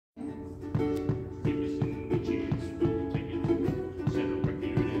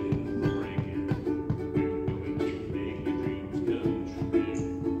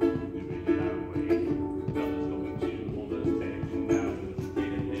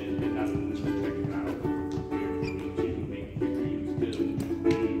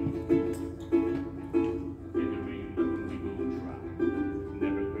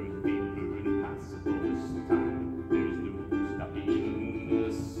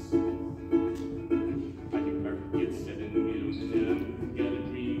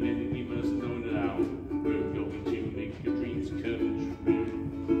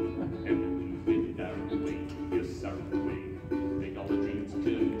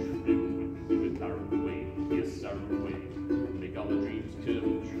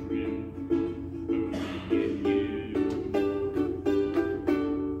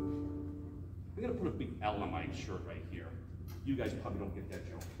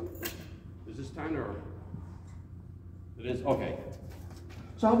on, or? It is? Okay.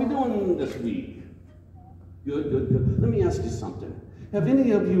 So how are we doing this week? Good, good, good. Let me ask you something. Have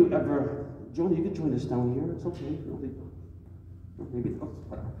any of you ever, Johnny, you can join us down here. It's okay. Maybe,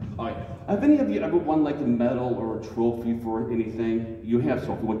 whatever. All right. Have any of you ever won like a medal or a trophy for anything? You have,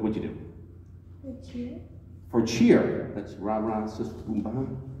 Sophie. What'd you do? For cheer. For cheer. That's rah rah, sis, boom,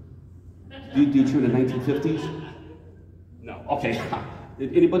 bam. Do you cheer in the 1950s? No. Okay.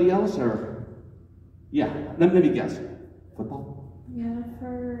 Anybody else, or? Yeah. Let me guess. Football? Yeah,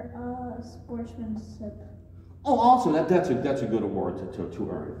 for sportsmanship. Oh, also that's a good award to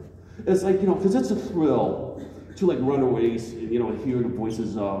earn. It's like, because it's a thrill to like run a race and hear the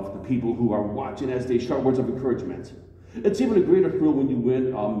voices of the people who are watching as they shout words of encouragement. It's even a greater thrill when you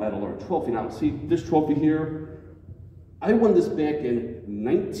win a medal or a trophy. Now, see this trophy here? I won this back in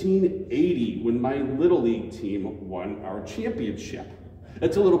 1980 when my Little League team won our championship.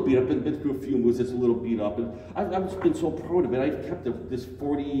 It's a little beat up, and been through a few moves, it's a little beat up, and I've been so proud of it. I've kept this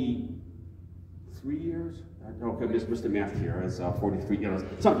 43 years? Okay, I just missed the math here. It's 43 years,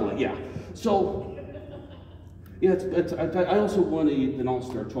 something like, yeah. So, yeah, I also won an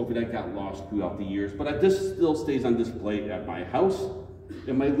All-Star trophy that got lost throughout the years, but this still stays on display at my house,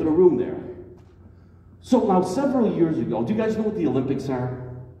 in my little room there. So now, several years ago, do you guys know what the Olympics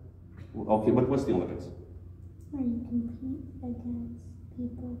are? Okay, what's the Olympics? Where you compete against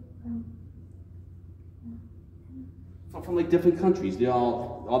people from like different countries. They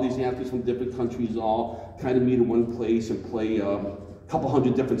all these athletes from different countries all kind of meet in one place and play a couple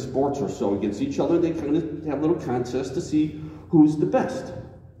hundred different sports or so against each other. They kind of have little contests to see who's the best.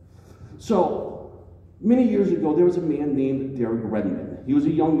 So many years ago, there was a man named Derek Redmond. He was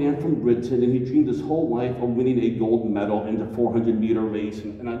a young man from Britain, and he dreamed his whole life of winning a gold medal in the 400-meter race.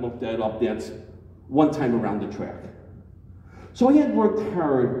 And I looked that up. That's one time around the track. So he had worked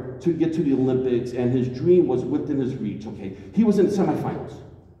hard to get to the Olympics, and his dream was within his reach, okay? He was in the semifinals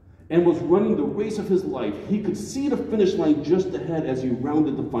and was running the race of his life. He could see the finish line just ahead as he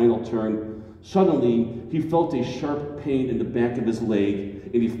rounded the final turn. Suddenly, he felt a sharp pain in the back of his leg,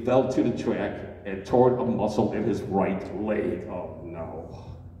 and he fell to the track and tore a muscle in his right leg. Oh, no.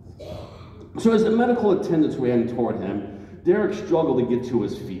 So as the medical attendants ran toward him, Derek struggled to get to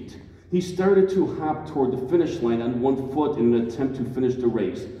his feet. He started to hop toward the finish line on one foot in an attempt to finish the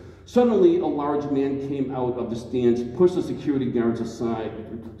race. Suddenly, a large man came out of the stands, pushed the security guards aside,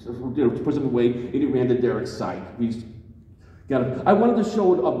 pushed them away, and he ran to Derek's side. I wanted to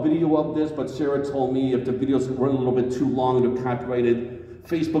show a video of this, but Sarah told me if the videos run a little bit too long and they're copyrighted,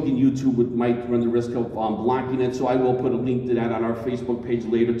 Facebook and YouTube might run the risk of blocking it, so I will put a link to that on our Facebook page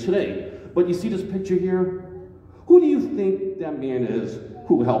later today. But you see this picture here? Who do you think that man is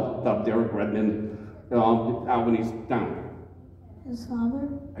who helped Derek Redmond out when he's down? His father?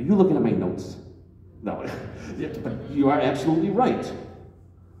 Are you looking at my notes? No, but you are absolutely right.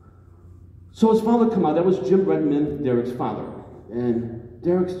 So his father come out. That was Jim Redmond, Derek's father. And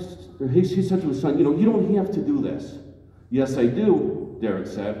he said to his son, you don't have to do this. Yes, I do, Derek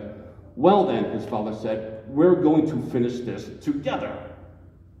said. Well then, his father said, we're going to finish this together.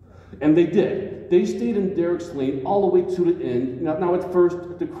 And they did. They stayed in Derek's lane all the way to the end. Now at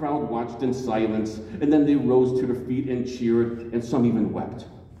first, the crowd watched in silence, and then they rose to their feet and cheered, and some even wept.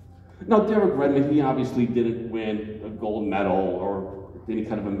 Now, Derek Redmond, he obviously didn't win a gold medal or any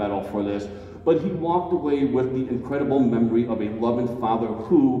kind of a medal for this, but he walked away with the incredible memory of a loving father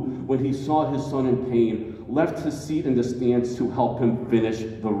who, when he saw his son in pain, left his seat in the stands to help him finish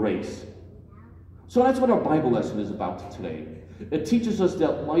the race. So that's what our Bible lesson is about today. It teaches us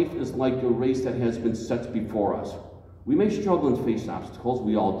that life is like a race that has been set before us. We may struggle and face obstacles,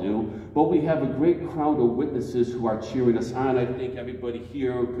 we all do, but we have a great crowd of witnesses who are cheering us on. I think everybody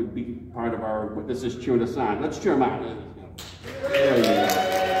here could be part of our witnesses cheering us on. Let's cheer them on. There you go.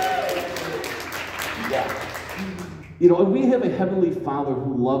 Yeah. And we have a Heavenly Father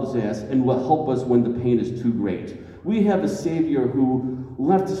who loves us and will help us when the pain is too great. We have a Savior who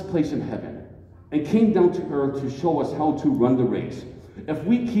left his place in heaven and came down to earth to show us how to run the race. If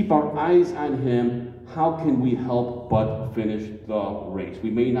we keep our eyes on him, how can we help but finish the race? We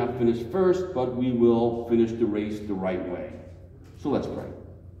may not finish first, but we will finish the race the right way. So let's pray.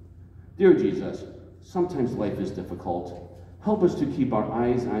 Dear Jesus, sometimes life is difficult. Help us to keep our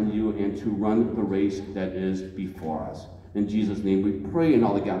eyes on you and to run the race that is before us. In Jesus' name we pray, and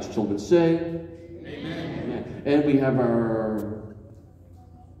all of God's children say, Amen. And we have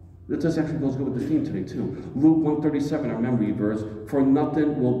this actually goes good with the theme today too. Luke 1:37, our memory verse, for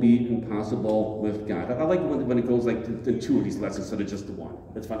nothing will be impossible with God. I like when it goes like to two of these lessons instead of just the one.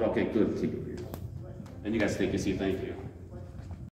 It's fun. Okay, good. Keep it. And you guys take a seat. Thank you.